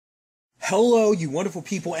Hello, you wonderful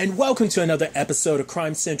people, and welcome to another episode of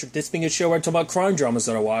Crime Centric. This being a show where I talk about crime dramas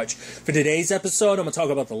that I watch. For today's episode, I'm going to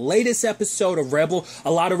talk about the latest episode of Rebel.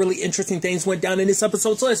 A lot of really interesting things went down in this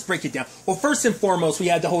episode, so let's break it down. Well, first and foremost, we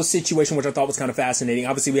had the whole situation, which I thought was kind of fascinating.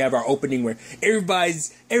 Obviously, we have our opening where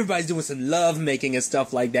everybody's doing some love making and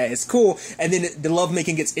stuff like that. It's cool, and then the love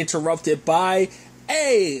making gets interrupted by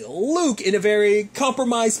Luke in a very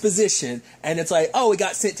compromised position, and it's like, oh, it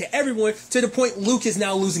got sent to everyone, to the point Luke is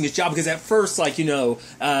now losing his job, because at first,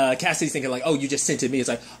 Cassidy's thinking like, oh, you just sent it to me. It's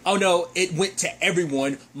like, oh no, it went to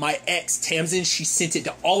everyone. My ex, Tamsin, she sent it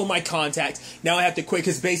to all of my contacts. Now I have to quit,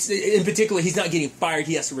 because in particular, he's not getting fired,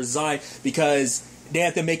 he has to resign, because they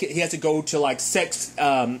have to make it. He has to go to like sex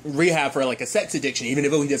rehab for like a sex addiction, even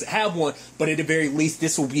if he doesn't have one. But at the very least,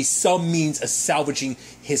 this will be some means of salvaging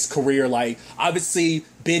his career. Like, obviously,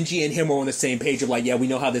 Benji and him are on the same page of like, yeah, we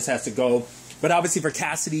know how this has to go. But obviously, for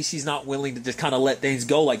Cassidy, she's not willing to just kind of let things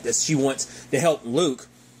go like this. She wants to help Luke.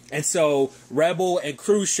 And so Rebel and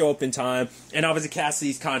Cruz show up in time, and obviously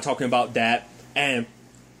Cassidy's kind of talking about that. And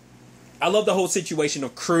I love the whole situation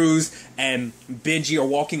of Cruz and Benji are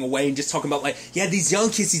walking away and just talking about like, yeah, these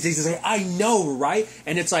young kids these days. It's like, I know, right?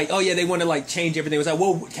 And it's like, oh yeah, they want to like change everything. It's like,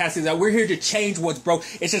 well, Cassidy's like, we're here to change what's broke.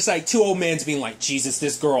 It's just like two old men being like, Jesus,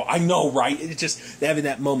 this girl, I know, right? It's just they're having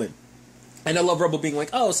that moment. And I love Rebel being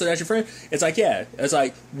like, oh, so that's your friend? It's like, yeah. It's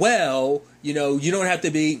like, well, you don't have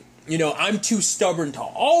to be, I'm too stubborn to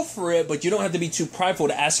offer it, but you don't have to be too prideful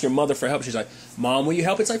to ask your mother for help. She's like, Mom, will you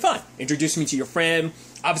help? It's like, fine. Introduce me to your friend.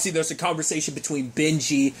 Obviously, there's a conversation between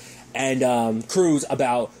Benji and Cruz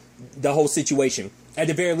about the whole situation. At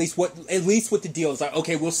the very least, what the deal is like,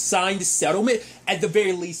 okay, we'll sign the settlement. At the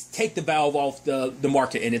very least, take the valve off the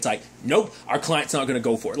market. And it's like, nope, our client's not going to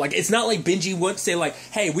go for it. Like, it's not like Benji would say like,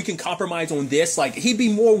 hey, we can compromise on this. Like, he'd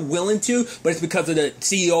be more willing to, but it's because of the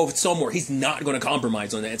CEO of somewhere. He's not going to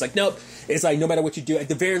compromise on that. It's like, nope. It's like, no matter what you do, at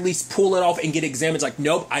the very least, pull it off and get examined. It's like,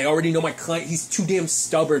 nope, I already know my client. He's too damn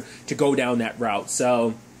stubborn to go down that route.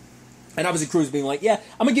 So, and obviously Cruz being like, yeah,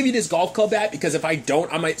 I'm going to give you this golf club bat, because if I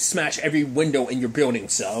don't, I might smash every window in your building.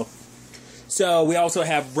 So we also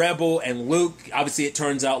have Rebel and Luke. Obviously, it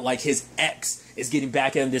turns out like his ex is getting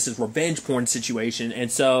back at him. This is revenge porn situation.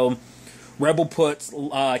 And so Rebel puts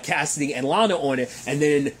Cassidy and Lana on it. And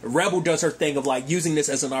then Rebel does her thing of like using this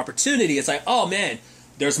as an opportunity. It's like, oh man,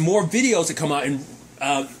 there's more videos that come out and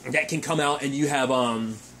that can come out. And you have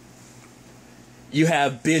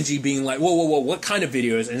Benji being like, whoa, what kind of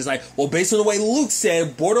videos? And it's like, well, based on the way Luke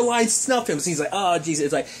said, borderline snuff him. So he's like, oh, Jesus.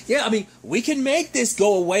 It's like, yeah, I mean, we can make this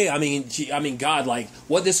go away. I mean, God, like,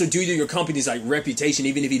 what this would do to your company's, like, reputation,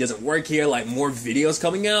 even if he doesn't work here, like, more videos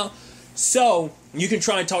coming out. So you can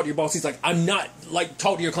try and talk to your boss. He's like, I'm not, like,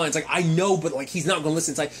 talk to your clients. Like, I know, but, like, he's not going to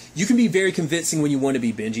listen. It's like, you can be very convincing when you want to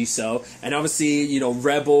be, Benji. So, and obviously,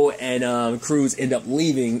 Rebel and Cruz end up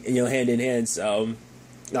leaving, hand in hand. So,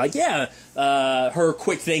 like, yeah, her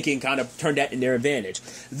quick thinking kind of turned that in their advantage.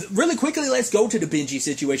 Really quickly, let's go to the Benji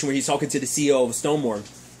situation where he's talking to the CEO of Stonemore.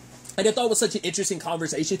 And I thought it was such an interesting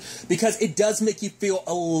conversation, because it does make you feel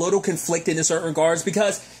a little conflicted in certain regards,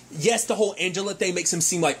 because yes, the whole Angela thing makes him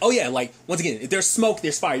seem like, oh yeah, like, once again, if there's smoke,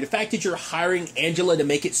 there's fire. The fact that you're hiring Angela to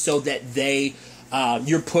make it so that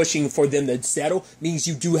you're pushing for them to settle means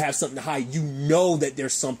you do have something to hide. You know that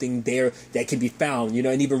there's something there that can be found,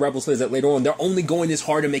 and even Rebel says that later on. They're only going this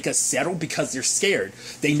hard to make us settle because they're scared.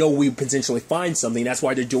 They know we potentially find something. That's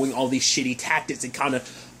why they're doing all these shitty tactics and kind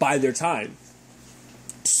of buy their time.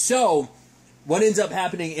 So, what ends up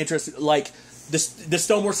happening, like, the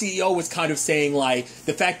Stonemore CEO was kind of saying, like,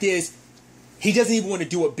 the fact is, he doesn't even want to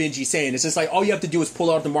do what Benji's saying. It's just like, all you have to do is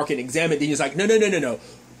pull it off the market and examine it. Then he's like, no.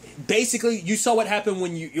 Basically, you saw what happened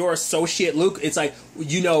when your associate Luke. It's like,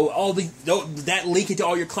 all that leak into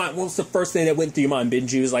all your client. What was the first thing that went through your mind?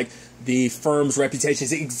 Benji was like, the firm's reputation.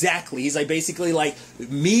 Exactly. He's like, basically, like,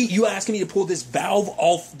 you asking me to pull this valve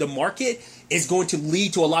off the market is going to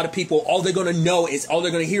lead to a lot of people. All they're going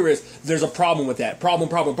to hear is there's a problem with that. Problem.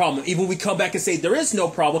 Even when we come back and say there is no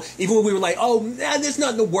problem, even when we were like, oh, there's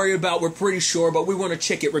nothing to worry about, we're pretty sure, but we want to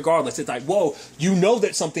check it regardless. It's like, whoa, you know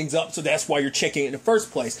that something's up, so that's why you're checking it in the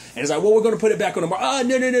first place. And it's like, well, we're going to put it back on the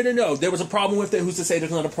market. No. There was a problem with it. Who's to say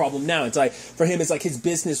there's not a problem now? It's like, for him, it's like his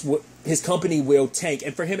business, his company will tank.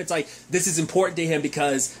 And for him, it's like, this is important to him,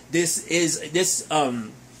 because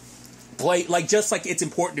like, just like it's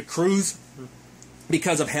important to Cruz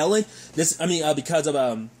because of Helen, because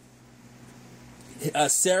of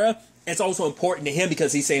Sarah, it's also important to him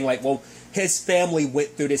because he's saying, like, well, his family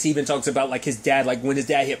went through this. He even talks about, like, his dad, like, when his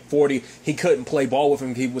dad hit 40, he couldn't play ball with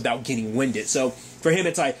him without getting winded. So for him,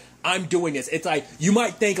 it's like, I'm doing this. It's like, you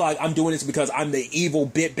might think like I'm doing this because I'm the evil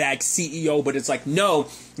bitbag CEO, but it's like, no,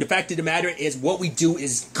 the fact of the matter is what we do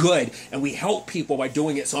is good and we help people by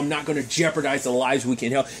doing it. So I'm not going to jeopardize the lives we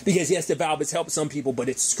can help, because yes, the valve has helped some people, but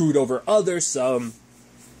it's screwed over others. So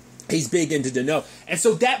he's big into the no. And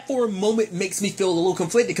so that for a moment makes me feel a little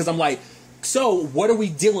conflicted, because I'm like, so what are we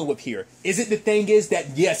dealing with here? Is it the thing is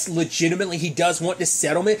that, yes, legitimately he does want this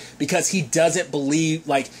settlement because he doesn't believe,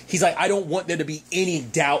 like, he's like, I don't want there to be any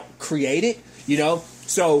doubt created, you know?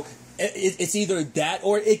 So it's either that,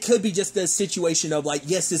 or it could be just the situation of like,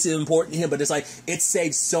 yes, this is important to him, but it's like, it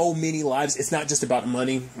saves so many lives. It's not just about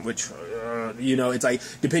money, which, you know, it's like,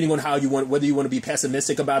 depending on how you want, whether you want to be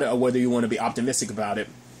pessimistic about it or whether you want to be optimistic about it.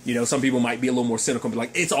 You know, some people might be a little more cynical and be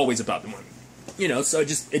like, it's always about the money. You know, so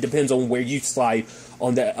it depends on where you slide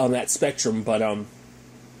on that spectrum. But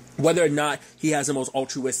whether or not he has the most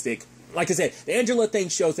altruistic, like I said, the Angela thing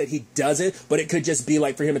shows that he doesn't, but it could just be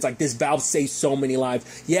like, for him, it's like, this valve saves so many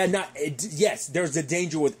lives. Yeah, yes, there's a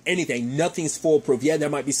danger with anything. Nothing's foolproof. Yeah, there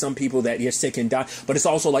might be some people that you're sick and die, but it's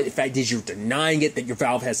also like the fact is you're denying it, that your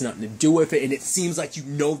valve has nothing to do with it, and it seems like you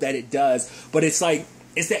know that it does, but it's like,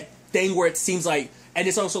 it's that thing where it seems like, and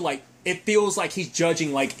it's also like, it feels like he's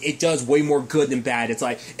judging like it does way more good than bad. It's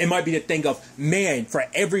like, it might be the thing of, man, for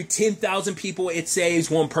every 10,000 people it saves,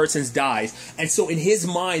 one person dies. And so in his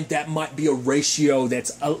mind, that might be a ratio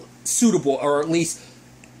that's suitable, or at least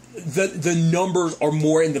the numbers are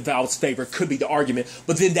more in the valve's favor, could be the argument.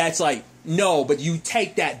 But then that's like, no, but you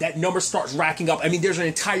take that number starts racking up. I mean, there's an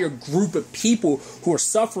entire group of people who are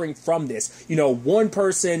suffering from this. You know, one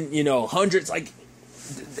person, you know, hundreds, like,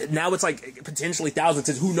 now it's like potentially thousands,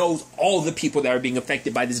 and who knows all the people that are being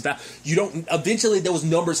affected by this valve. You don't, eventually those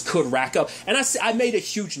numbers could rack up. And I made a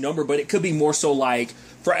huge number, but it could be more so like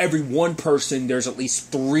for every one person, there's at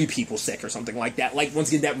least 3 people sick or something like that. Like, once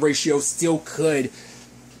again, that ratio still could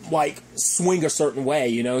like swing a certain way,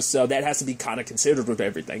 you know, so that has to be kind of considered with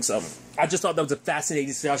everything. So I just thought that was a fascinating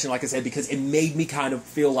discussion, like I said, because it made me kind of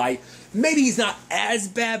feel like maybe he's not as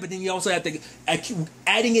bad, but then you also have to,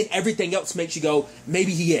 adding in everything else makes you go,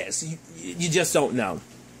 maybe he is. You just don't know.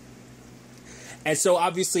 And so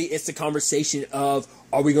obviously it's the conversation of,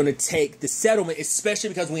 are we going to take the settlement, especially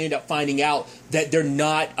because we end up finding out that they're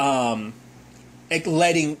not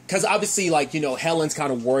letting, because obviously, like, you know, Helen's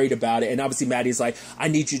kind of worried about it, and obviously Maddie's like, I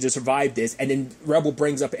need you to survive this, and then Rebel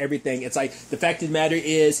brings up everything. It's like, the fact of the matter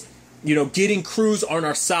is, you know, getting Cruz on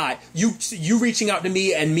our side, you reaching out to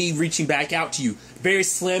me and me reaching back out to you, very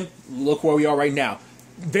slim, look where we are right now.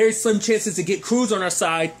 Very slim chances to get Cruz on our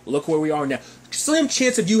side, look where we are now. Slim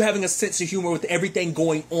chance of you having a sense of humor with everything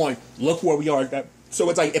going on, look where we are. So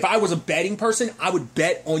it's like, if I was a betting person, I would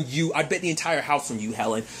bet on you. I'd bet the entire house on you,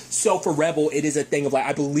 Helen. So for Rebel, it is a thing of like,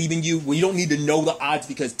 I believe in you. Well, you don't need to know the odds,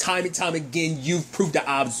 because time and time again, you've proved the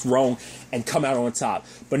odds wrong and come out on top.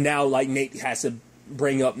 But now, like, Nate has to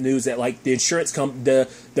bring up news that, like, the insurance the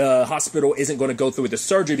hospital isn't going to go through with the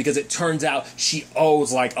surgery, because it turns out she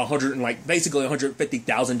owes like basically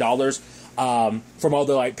 $150,000 from all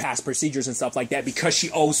the like past procedures and stuff like that, because she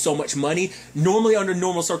owes so much money. Normally, under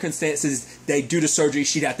normal circumstances, they do the surgery,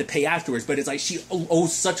 she'd have to pay afterwards, but it's like she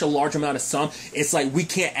owes such a large amount of sum, it's like we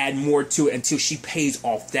can't add more to it until she pays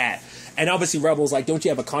off that. And obviously Rebel's like, don't you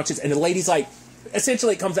have a conscience? And the lady's like,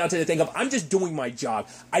 essentially it comes down to the thing of, I'm just doing my job.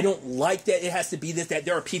 I don't like that it has to be this, that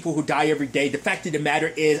there are people who die every day. The fact of the matter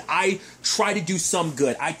is, I try to do some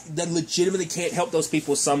good. I legitimately can't help those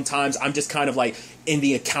people sometimes. I'm just kind of like in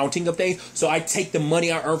the accounting of things. So I take the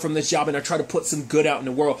money I earn from this job and I try to put some good out in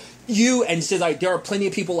the world. And it's just like, there are plenty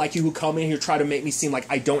of people like you who come in here try to make me seem like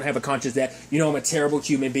I don't have a conscience, that, you know, I'm a terrible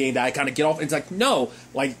human being, that I kind of get off. And it's like, no,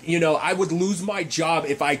 like, you know, I would lose my job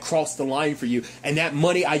if I crossed the line for you. And that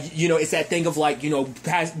money, you know, it's that thing of like, you know,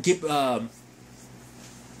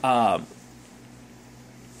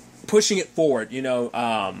 pushing it forward, you know,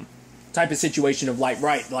 type of situation of like,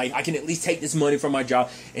 right, like, I can at least take this money from my job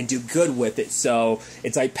and do good with it. So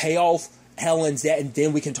it's like, pay off Helen's debt, and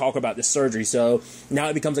then we can talk about the surgery. So now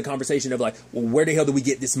it becomes a conversation of like, well, where the hell do we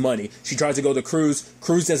get this money? She tries to go to Cruz.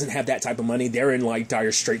 Cruz doesn't have that type of money. They're in like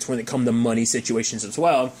dire straits when it comes to money situations as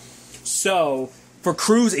well. So for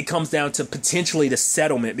Cruz, it comes down to potentially the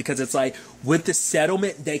settlement, because it's like, with the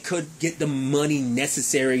settlement, they could get the money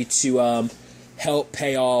necessary to help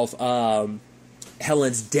pay off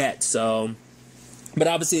Helen's debt. So, but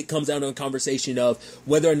obviously it comes down to a conversation of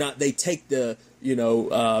whether or not they take the, you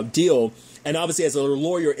know, deal. And obviously, as a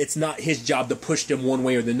lawyer, it's not his job to push them one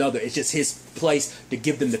way or the other. It's just his place to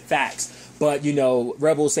give them the facts. But, you know,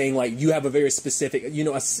 Rebel's saying, like, you have a very specific, you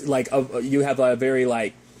know, like, you have a very,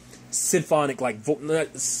 like, symphonic, like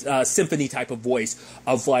symphony type of voice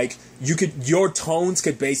of like your tones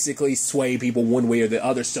could basically sway people one way or the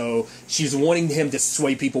other. So she's wanting him to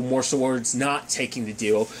sway people more towards not taking the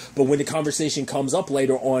deal. But when the conversation comes up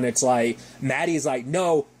later on, it's like Maddie is like,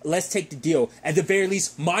 no, let's take the deal. At the very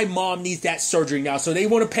least, my mom needs that surgery now, so they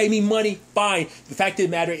want to pay me money. Fine. The fact of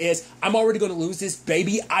the matter is, I'm already going to lose this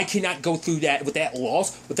baby. I cannot go through that with that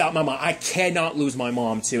loss without my mom. I cannot lose my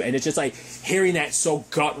mom too. And it's just like hearing that so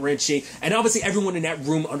gut wrenching. And obviously, everyone in that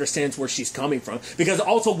room understands where she's coming from, because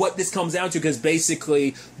also what this comes down to, because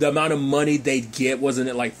basically the amount of money they'd get, wasn't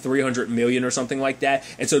it like 300 million or something like that?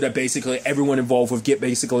 And so that basically everyone involved would get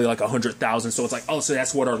basically like 100,000. So it's like, oh, so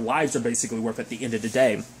that's what our lives are basically worth at the end of the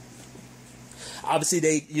day. Obviously,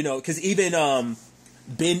 they, you know, because even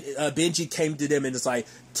Benji came to them and it's like,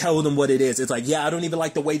 tell them what it is. It's like, yeah, I don't even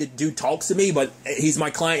like the way the dude talks to me, but he's my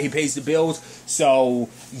client. He pays the bills. So,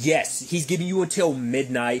 yes, he's giving you until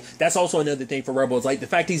midnight. That's also another thing for Rebel. It's like the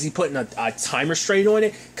fact he's putting a time restraint on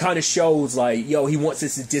it kind of shows like, yo, he wants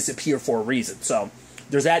this to disappear for a reason. So,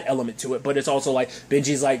 there's that element to it, but it's also like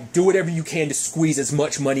Benji's like, do whatever you can to squeeze as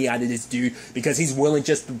much money out of this dude, because he's willing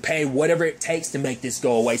just to pay whatever it takes to make this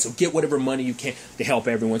go away. So get whatever money you can to help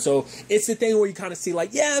everyone. So it's the thing where you kind of see like,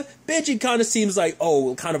 yeah, Benji kind of seems like,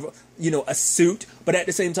 oh, kind of, you know, a suit, but at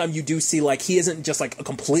the same time you do see like he isn't just like a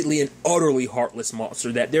completely and utterly heartless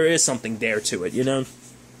monster, that there is something there to it, you know?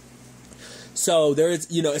 So there is,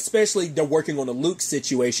 you know, especially they're working on a Luke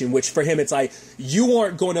situation, which for him it's like, you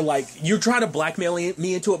aren't going to like, you're trying to blackmail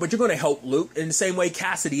me into it, but you're going to help Luke in the same way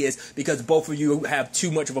Cassidy is, because both of you have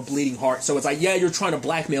too much of a bleeding heart. So it's like, yeah, you're trying to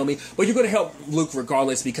blackmail me, but you're going to help Luke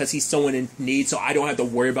regardless, because he's someone in need. So I don't have to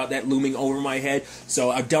worry about that looming over my head.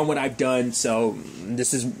 So I've done what I've done. So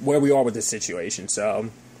this is where we are with this situation. So...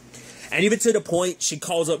 And even to the point, she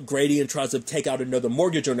calls up Grady and tries to take out another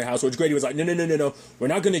mortgage on the house, which Grady was like, no, we're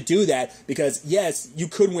not going to do that, because, yes, you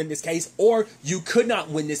could win this case, or you could not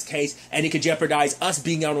win this case, and it could jeopardize us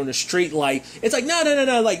being out on the street. Like, it's like,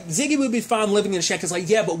 no, like, Ziggy would be fine living in a shack. It's like,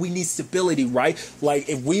 yeah, but we need stability, right? Like,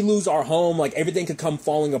 if we lose our home, like, everything could come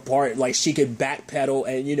falling apart. Like, she could backpedal,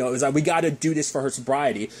 and, you know, it's like, we got to do this for her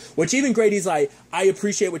sobriety. Which even Grady's like, I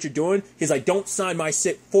appreciate what you're doing. He's like, don't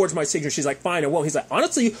forge my signature. She's like, fine, I won't. He's like,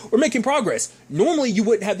 honestly, we're making progress. Normally, you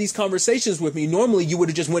wouldn't have these conversations with me. Normally, you would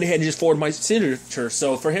have just went ahead and just forwarded my signature.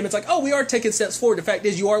 So for him, it's like, oh, we are taking steps forward. The fact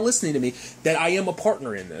is, you are listening to me, that I am a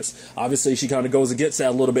partner in this. Obviously, she kind of goes against that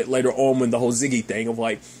a little bit later on when the whole Ziggy thing of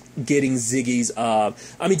like getting Ziggy's, I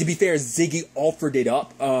mean, to be fair, Ziggy offered it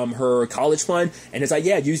up, her college fund, and it's like,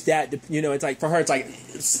 yeah, use that, you know, it's like, for her, it's like,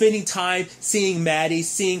 spending time, seeing Maddie,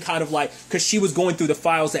 seeing kind of like, because she was going through the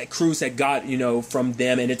files that Cruz had got, you know, from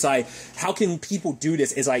them, and it's like, how can people do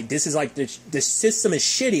this? It's like, this is like, the system is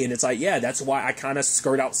shitty, and it's like, yeah, that's why I kind of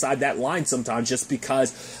skirt outside that line sometimes, just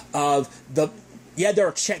because of yeah, there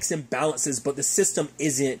are checks and balances, but the system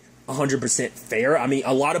isn't 100% fair. I mean,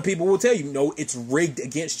 a lot of people will tell you, no, it's rigged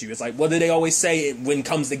against you. It's like, what do they always say when it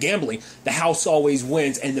comes to gambling? The house always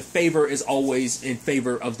wins, and the favor is always in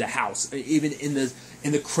favor of the house, even in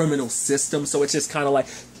the criminal system. So it's just kind of like,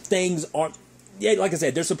 things aren't, yeah, like I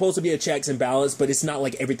said, there's supposed to be a checks and balance, but it's not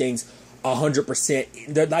like everything's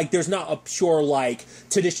 100%. Like, there's not a pure, like,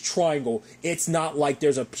 to this triangle, it's not like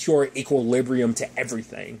there's a pure equilibrium to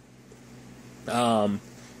everything.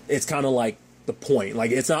 It's kind of like the point.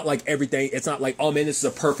 Like, it's not like everything, it's not like, oh man, this is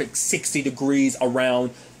a perfect 60 degrees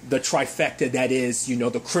around the trifecta that is, you know,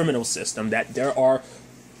 the criminal system, that there are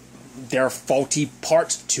faulty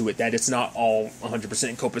parts to it, that it's not all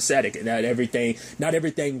 100% copacetic, and that not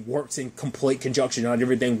everything works in complete conjunction, not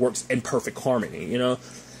everything works in perfect harmony, you know?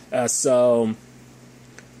 So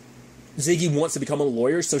Ziggy wants to become a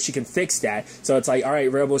lawyer so she can fix that. So it's like, all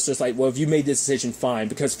right, Rebel's just like, well, if you made this decision, fine.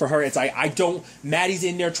 Because for her, it's like, Maddie's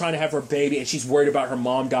in there trying to have her baby, and she's worried about her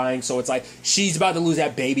mom dying. So it's like, she's about to lose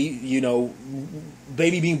that baby, you know,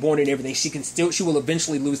 baby being born and everything. She will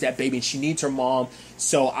eventually lose that baby, and she needs her mom.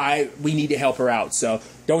 So we need to help her out. So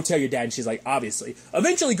don't tell your dad. And she's like, obviously.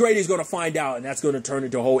 Eventually, Grady's going to find out, and that's going to turn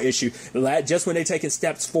into a whole issue. Just when they're taking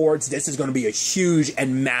steps forwards, this is going to be a huge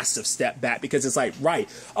and massive step back, because it's like, right,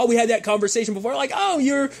 oh, we had that conversation before. Like, oh,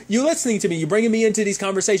 you're listening to me. You're bringing me into these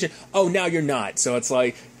conversations. Oh, now you're not. So it's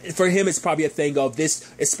like, for him, it's probably a thing of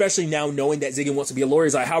this, especially now knowing that Ziggy wants to be a lawyer.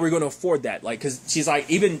 He's like, how are we going to afford that? Like, because she's like,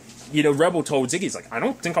 even, you know, Rebel told Ziggy, he's like, I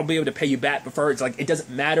don't think I'll be able to pay you back. But for her, it's like, it doesn't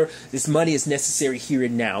matter. This money is necessary here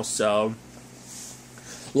and now. So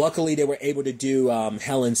luckily, they were able to do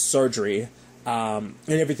Helen's surgery, and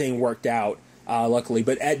everything worked out, luckily.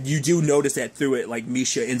 But you do notice that through it, like,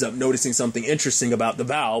 Misha ends up noticing something interesting about the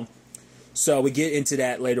valve. So we get into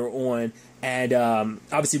that later on. And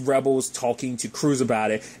obviously Rebel's talking to Cruz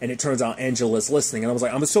about it, and it turns out Angela's listening. And I was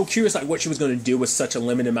like, I'm so curious like what she was going to do with such a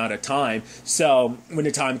limited amount of time. So when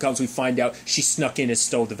the time comes, we find out she snuck in and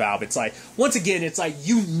stole the valve. It's like, once again, it's like,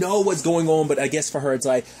 you know what's going on, but I guess for her, it's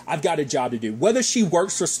like, I've got a job to do. Whether she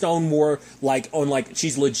works for Stonemore, like on like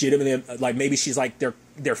she's legitimately like maybe she's like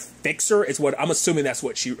their fixer is what I'm assuming that's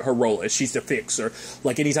what her role is. She's the fixer.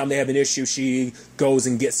 Like anytime they have an issue, she goes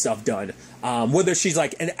and gets stuff done. Whether she's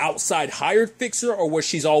like an outside hired fixer or whether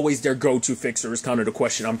she's always their go-to fixer is kind of the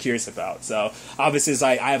question I'm curious about. So obviously it's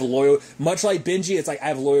like I have much like Benji, it's like I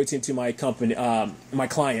have loyalty to my company, my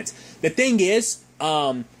clients. The thing is,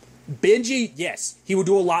 Benji, yes, he will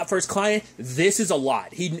do a lot for his client. This is a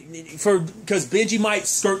lot. Because Benji might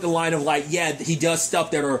skirt the line of like, yeah, he does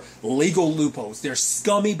stuff that are legal loopholes. They're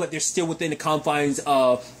scummy, but they're still within the confines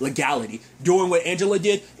of legality. Doing what Angela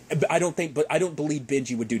did, I don't believe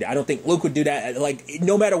Benji would do that. I don't think Luke would do that. Like,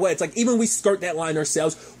 no matter what, it's like, even we skirt that line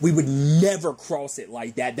ourselves, we would never cross it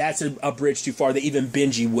like that. That's a bridge too far that even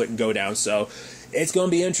Benji wouldn't go down. So it's going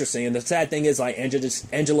to be interesting. And the sad thing is, like,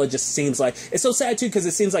 Angela just seems like, it's so sad too, because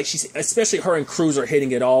it seems like she's, especially her and Cruz are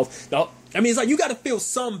hitting it off. I mean, it's like, you got to feel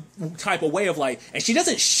some type of way of like, and she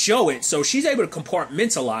doesn't show it, so she's able to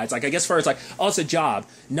compartmentalize. Like, I guess for her, it's like, oh, it's a job.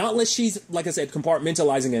 Not unless she's, like I said,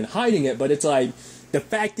 compartmentalizing and hiding it, but it's like, the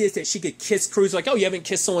fact is that she could kiss Cruz, like, oh, you haven't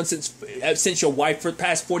kissed someone since your wife for the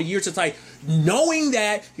past 40 years. It's like, knowing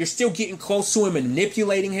that you're still getting close to him,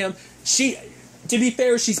 manipulating him. To be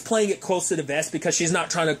fair, she's playing it close to the vest because she's not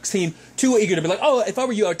trying to seem too eager to be like, oh, if I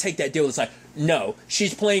were you, I would take that deal. It's like, no.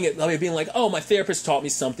 She's playing it, like, being like, oh, my therapist taught me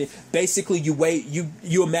something. Basically,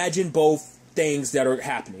 you imagine both things that are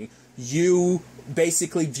happening. You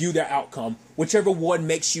basically view their outcome. Whichever one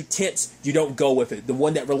makes you tense, you don't go with it. The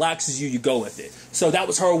one that relaxes you, you go with it. So that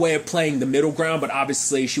was her way of playing the middle ground, but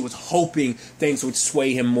obviously she was hoping things would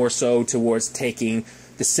sway him more so towards taking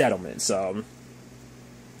the settlement. So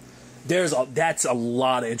that's a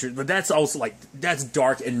lot of interest, but that's also like, that's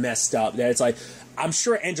dark and messed up. That it's like, I'm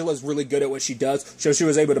sure Angela's really good at what she does, so she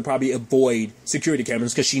was able to probably avoid security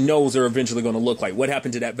cameras because she knows they're eventually going to look like. What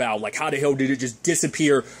happened to that valve? Like, how the hell did it just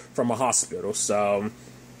disappear from a hospital? So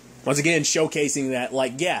once again, showcasing that,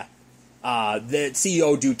 like, yeah, the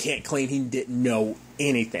CEO dude can't claim he didn't know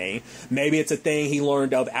anything. Maybe it's a thing he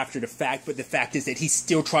learned of after the fact, but the fact is that he's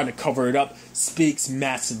still trying to cover it up speaks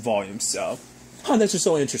massive volumes. So that's just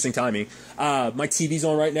so interesting timing. My TV's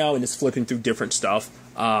on right now and it's flipping through different stuff.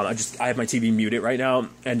 I have my TV muted right now,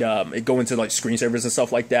 and it go into like screensavers and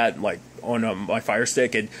stuff like that, like on my Fire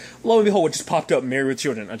Stick, and lo and behold, it just popped up Married with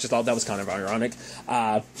Children. I just thought that was kind of ironic.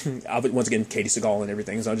 Once again, Katie Seagal and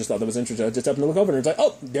everything, so I just thought that was interesting. I just happened to look over and it's like,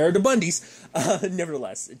 oh, there are the Bundys.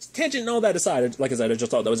 Nevertheless, tangent and all that aside, like I said, I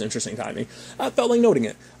just thought that was interesting timing. I felt like noting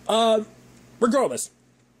it. Regardless.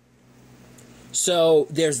 So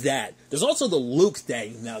there's that. There's also the Luke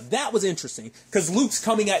thing. Now that was interesting because Luke's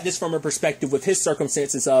coming at this from a perspective with his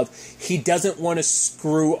circumstances of he doesn't want to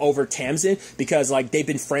screw over Tamsin because like they've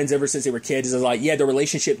been friends ever since they were kids. It's like, yeah, the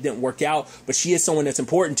relationship didn't work out, but she is someone that's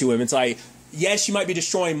important to him. It's like, yes, she might be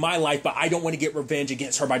destroying my life, but I don't want to get revenge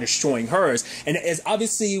against her by destroying hers. And as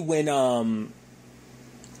obviously when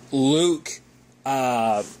Luke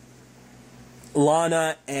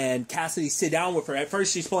Lana and Cassidy sit down with her. At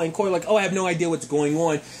first she's playing coy like, oh, I have no idea what's going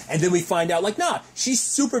on. And then we find out like, nah, she's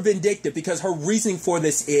super vindictive because her reasoning for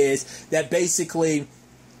this is that basically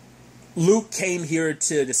Luke came here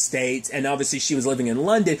to the States, and obviously she was living in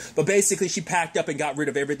London, but basically she packed up and got rid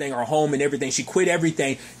of everything, her home and everything. She quit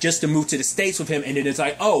everything just to move to the States with him, and then it's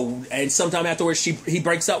like, oh, and sometime afterwards he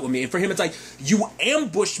breaks up with me. And for him it's like, you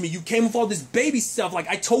ambushed me, you came with all this baby stuff, like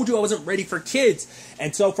I told you I wasn't ready for kids.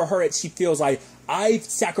 And so for her, she feels like, I've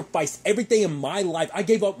sacrificed everything in my life. I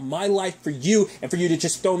gave up my life for you and for you to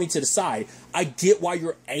just throw me to the side. I get why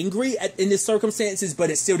you're angry in these circumstances, but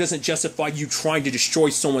it still doesn't justify you trying to destroy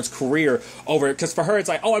someone's career over it. Because for her, it's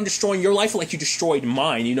like, oh, I'm destroying your life like you destroyed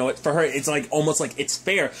mine. You know, for her, it's like almost like it's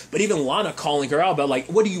fair. But even Lana calling her out about like,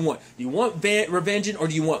 what do you want? Do you want revenge or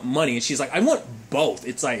do you want money? And she's like, I want both.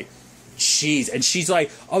 It's like, jeez. And she's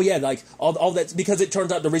like, oh yeah, like all that, because it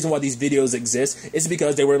turns out the reason why these videos exist is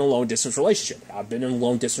because they were in a long distance relationship. I've been in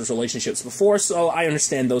long distance relationships before, so I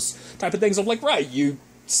understand those type of things of like, right, you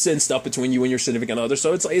send stuff between you and your significant other,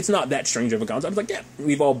 so it's not that strange of a concept. I'm like, yeah,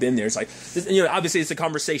 we've all been there. It's like, you know, obviously it's a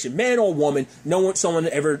conversation, man or woman, someone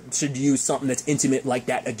ever should use something that's intimate like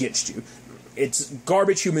that against you. It's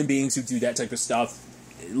garbage human beings who do that type of stuff.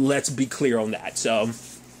 Let's be clear on that. So,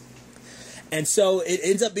 and so it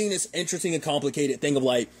ends up being this interesting and complicated thing of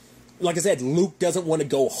like, like I said, Luke doesn't want to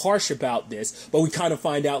go harsh about this, but we kind of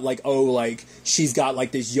find out like, oh, like she's got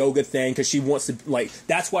like this yoga thing because she wants to, like,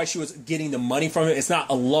 that's why she was getting the money from it. It's not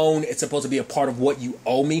a loan. It's supposed to be a part of what you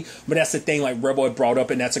owe me. But that's the thing like Rebel had brought up,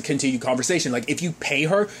 and that's a continued conversation. Like if you pay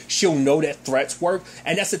her, she'll know that threats work.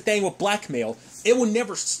 And that's the thing with blackmail. It will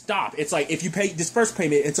never stop. It's like if you pay this first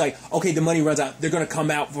payment, it's like, okay, the money runs out. They're going to come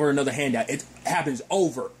out for another handout. It happens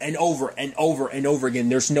over and over and over and over again.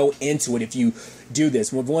 There's no end to it if you do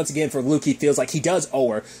this. Well, once again, for Luke, he feels like he does owe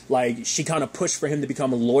her. Like she kind of pushed for him to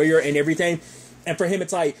become a lawyer and everything. And for him,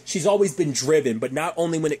 it's like she's always been driven, but not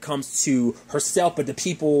only when it comes to herself, but the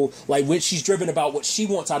people, like when she's driven about what she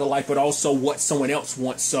wants out of life, but also what someone else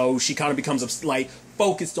wants. So she kind of becomes like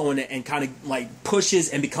focused on it and kind of like pushes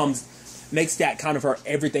and makes that kind of her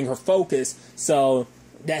everything, her focus. So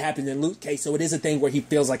that happened in Luke's case. So it is a thing where he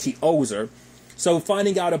feels like he owes her. So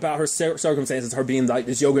finding out about her circumstances, her being like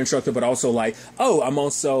this yoga instructor, but also like, oh, I'm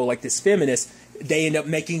also like this feminist, they end up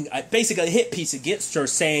making basically a hit piece against her,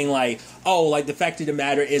 saying like, oh, like the fact of the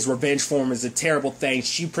matter is revenge form is a terrible thing.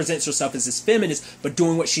 She presents herself as this feminist, but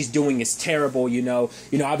doing what she's doing is terrible. You know,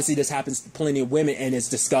 obviously this happens to plenty of women and it's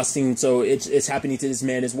disgusting. So it's happening to this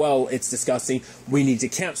man as well. It's disgusting. We need to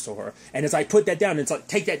cancel her. And it's like, put that down. And it's like,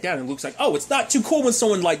 take that down. And Luke's like, oh, it's not too cool when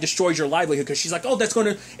someone like destroys your livelihood, because she's like, oh, that's going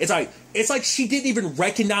to, it's like she didn't even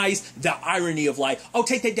recognize the irony of like, oh,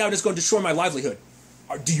 take that down. It's going to destroy my livelihood.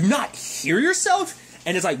 Do you not hear yourself?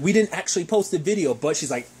 And it's like, we didn't actually post the video, but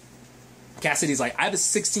she's like, Cassidy's like, I have a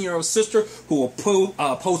 16-year-old sister who will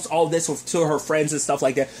post all this to her friends and stuff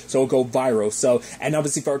like that, so it'll go viral. So, and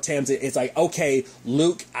obviously for Tamsin, it's like, okay,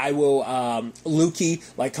 Luke, I will, Lukey,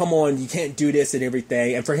 like, come on, you can't do this and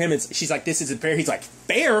everything. And for him, she's like, this isn't fair. He's like,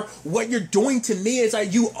 fair? What you're doing to me is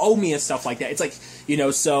like, you owe me and stuff like that. It's like,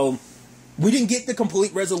 so we didn't get the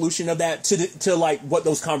complete resolution of that to like what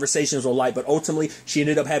those conversations were like, but ultimately she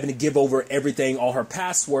ended up having to give over everything, all her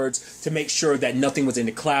passwords, to make sure that nothing was in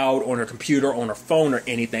the cloud, on her computer, on her phone, or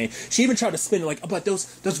anything. She even tried to spin it like, oh, but those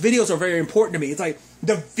videos are very important to me. It's like,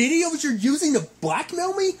 the videos you're using to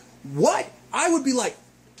blackmail me? What? I would be like,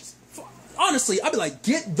 honestly, I'd be like,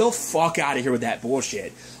 get the fuck out of here with that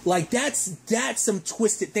bullshit. Like, that's some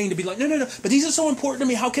twisted thing to be like, no, but these are so important to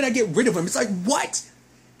me, how can I get rid of them? It's like, what?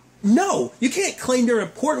 No, you can't claim they're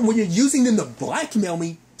important when you're using them to blackmail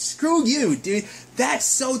me. Screw you, dude. That's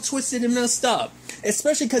so twisted and messed up.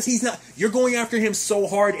 Especially because you're going after him so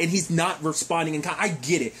hard and he's not responding in kind. I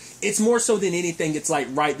get it. It's more so than anything, it's like,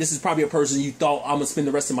 right, this is probably a person you thought I'm going to spend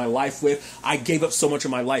the rest of my life with. I gave up so much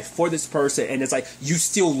of my life for this person, and it's like, you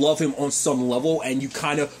still love him on some level, and you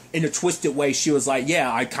kind of, in a twisted way, she was like,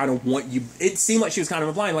 yeah, I kind of want you. It seemed like she was kind of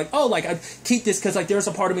implying, like, oh, like, I keep this because, like, there's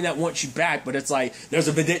a part of me that wants you back, but it's like, there's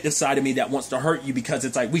a vindictive side of me that wants to hurt you because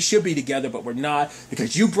it's like, we should be together, but we're not,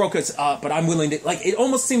 because you broke us up, but I'm willing to, like, it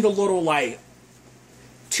almost seemed a little, like,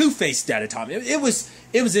 two-faced at a time. It was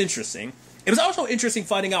interesting. It was also interesting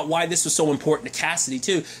finding out why this was so important to Cassidy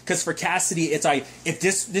too, because for Cassidy, it's like, if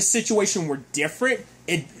this situation were different,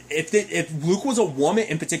 if Luke was a woman,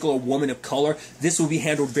 in particular a woman of color, this would be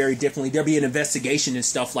handled very differently. There'd be an investigation and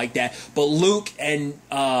stuff like that. But Luke and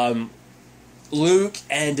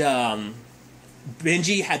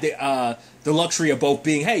Benji had the luxury of both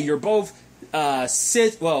being, hey, you're both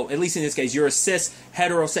cis, well, at least in this case, you're a cis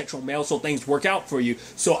heterosexual male, so things work out for you.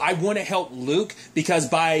 So I want to help Luke because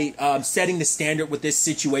by setting the standard with this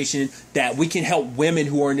situation, that we can help women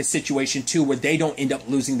who are in this situation too, where they don't end up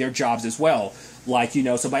losing their jobs as well. Like,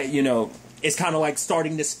 so by, it's kind of like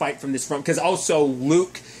starting this fight from this front, because also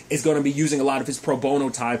Luke is going to be using a lot of his pro bono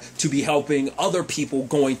time to be helping other people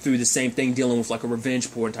going through the same thing, dealing with like a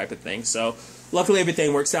revenge porn type of thing. So luckily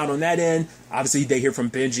everything works out on that end. Obviously they hear from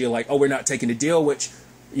Benji like, oh, we're not taking the deal, which,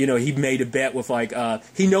 he made a bet with like,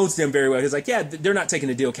 he knows them very well. He's like, yeah, they're not taking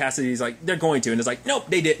the deal. Cassidy's like, they're going to. And it's like, nope,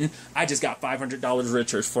 they didn't. I just got $500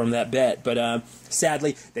 richer from that bet. But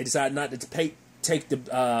sadly, they decided not to take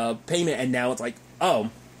the payment, and now it's like, oh,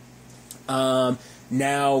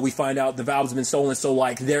 now we find out the valve's been stolen, so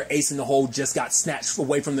like their ace in the hole just got snatched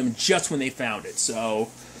away from them just when they found it. So,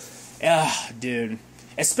 dude.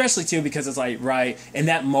 Especially too because it's like, right, in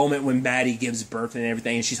that moment when Maddie gives birth and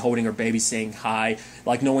everything, and she's holding her baby, saying hi,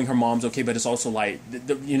 like knowing her mom's okay, but it's also like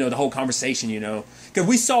the whole conversation, because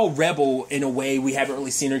we saw Rebel in a way we haven't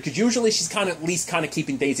really seen her, because usually she's kind of at least kind of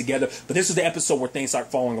keeping things together, but this was the episode where things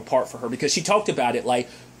start falling apart for her, because she talked about it like,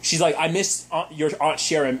 she's like, I miss your Aunt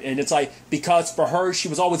Sharon, and it's like, because for her, she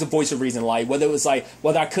was always a voice of reason. Like, whether it was like,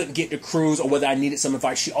 whether I couldn't get to cruise or whether I needed some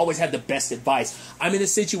advice, she always had the best advice. I'm in a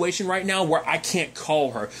situation right now where I can't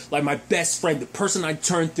call her. Like, my best friend, the person I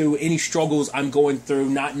turn through any struggles I'm going through,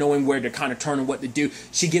 not knowing where to kind of turn and what to do,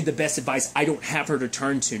 she give the best advice. I don't have her to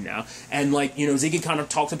turn to now. And like, you know, Ziggy kind of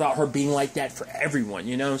talks about her being like that for everyone,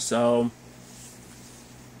 you know, so...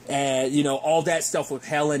 And, you know, all that stuff with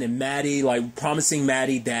Helen and Maddie, like promising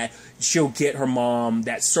Maddie that she'll get her mom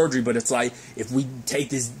that surgery. But it's like, if we take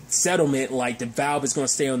this settlement, like the valve is going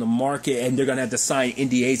to stay on the market and they're going to have to sign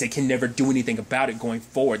NDAs. They can never do anything about it going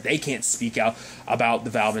forward. They can't speak out about the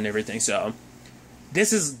valve and everything. So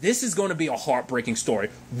this is going to be a heartbreaking story,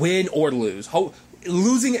 win or lose.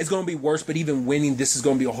 Losing is going to be worse, but even winning, this is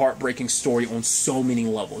going to be a heartbreaking story on so many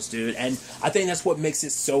levels, dude. And I think that's what makes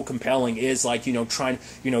it so compelling, is like, you know, trying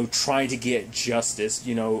to get justice,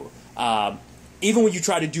 you know, even when you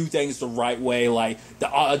try to do things the right way, like the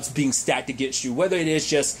odds being stacked against you, whether it is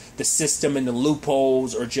just the system and the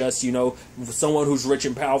loopholes or just, you know, someone who's rich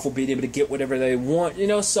and powerful being able to get whatever they want, you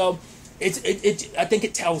know. So I think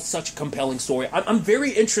it tells such a compelling story. I'm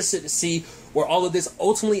very interested to see where all of this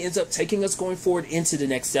ultimately ends up taking us going forward into the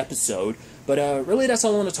next episode. But really, that's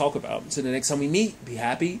all I want to talk about. Until the next time we meet, be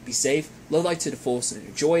happy, be safe, live life to the fullest, and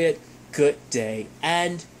enjoy it. Good day,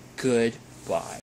 and goodbye.